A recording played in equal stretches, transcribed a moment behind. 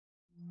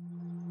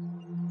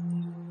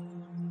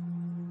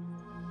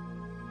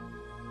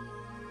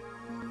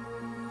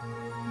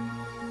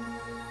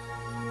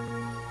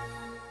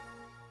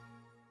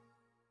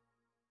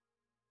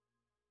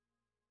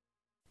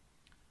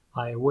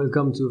Hi,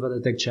 welcome to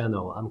VadaTech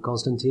channel. I'm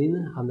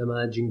Constantine. I'm the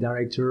Managing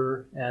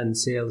Director and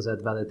Sales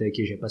at VadaTech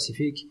Asia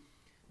Pacific.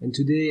 And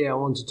today I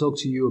want to talk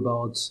to you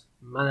about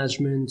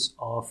management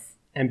of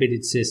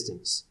embedded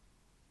systems.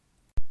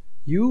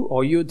 You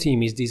or your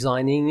team is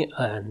designing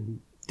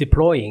and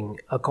deploying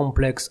a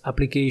complex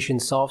application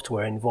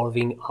software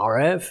involving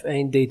RF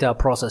and data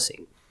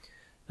processing.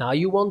 Now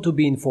you want to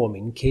be informed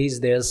in case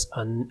there's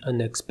an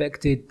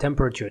unexpected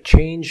temperature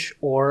change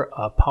or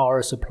a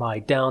power supply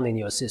down in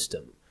your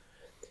system.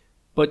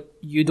 But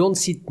you don't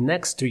sit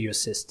next to your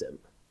system,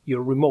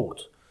 you're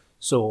remote.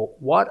 So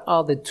what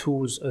are the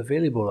tools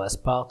available as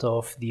part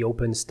of the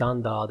open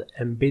standard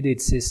embedded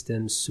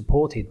systems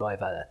supported by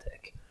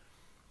VadaTech?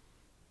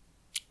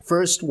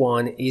 First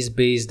one is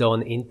based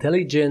on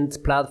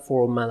Intelligent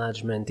Platform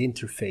Management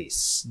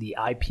Interface, the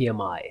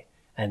IPMI.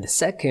 And the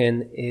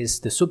second is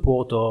the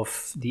support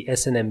of the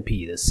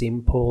SNMP, the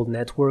Simple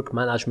Network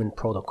Management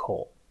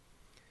Protocol.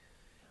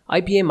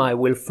 IPMI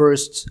will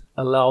first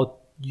allow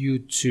you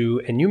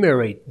to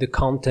enumerate the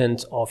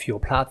content of your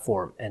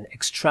platform and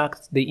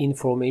extract the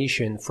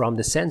information from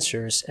the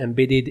sensors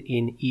embedded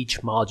in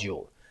each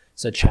module,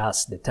 such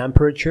as the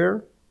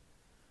temperature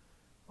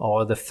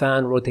or the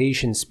fan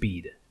rotation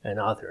speed and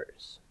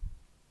others.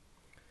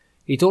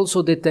 It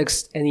also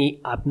detects any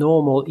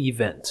abnormal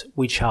event,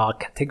 which are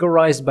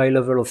categorized by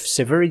level of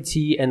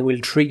severity and will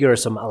trigger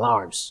some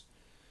alarms.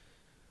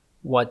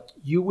 What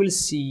you will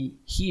see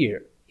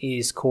here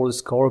is called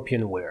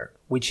Scorpionware,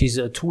 which is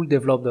a tool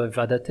developed by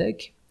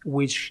VadaTech,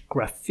 which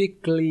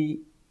graphically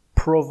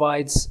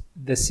provides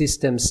the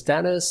system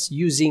status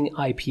using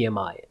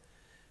IPMI.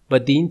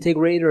 But the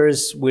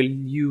integrators will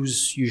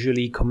use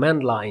usually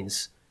command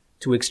lines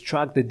to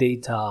extract the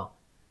data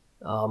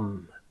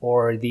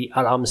or the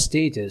alarm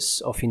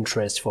status of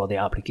interest for the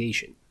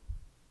application.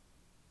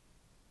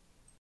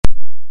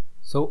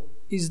 So,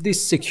 is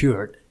this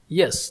secured?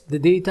 Yes, the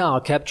data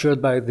are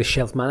captured by the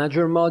Shelf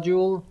Manager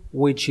module,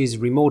 which is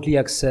remotely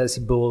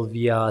accessible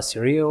via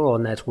serial or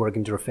network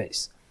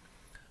interface.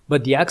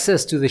 But the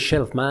access to the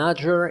Shelf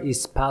Manager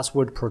is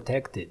password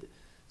protected,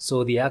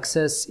 so the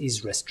access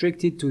is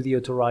restricted to the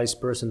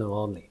authorized personnel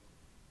only.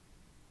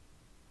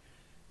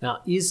 Now,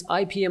 is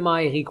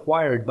IPMI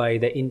required by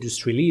the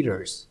industry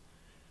leaders?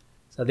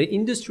 So the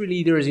industry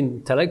leaders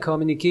in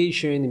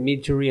telecommunication,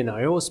 military and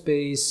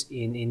aerospace,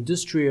 in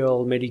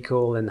industrial,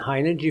 medical and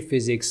high-energy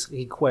physics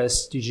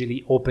request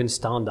usually open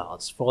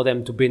standards for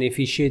them to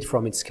beneficiate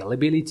from its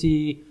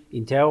scalability,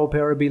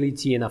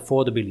 interoperability and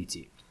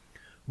affordability.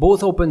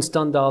 Both open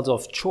standards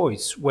of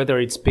choice, whether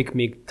it's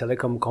PICMIC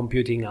telecom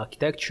computing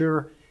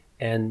architecture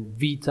and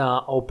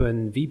Vita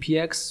Open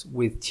VPX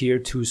with Tier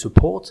 2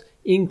 support,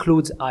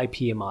 includes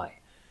IPMI.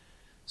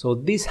 So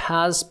this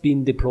has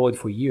been deployed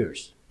for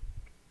years.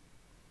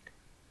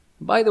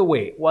 By the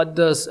way, what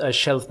does a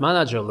Shelf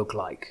Manager look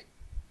like?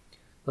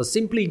 Now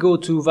simply go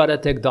to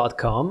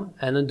vadatech.com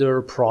and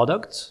under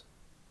Product,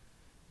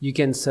 you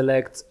can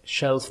select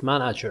Shelf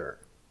Manager.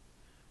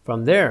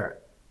 From there,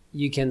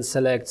 you can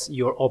select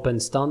your open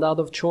standard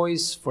of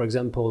choice, for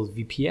example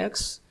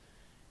VPX,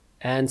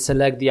 and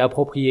select the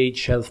appropriate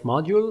shelf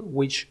module,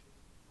 which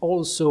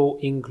also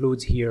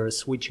includes here a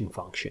switching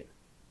function.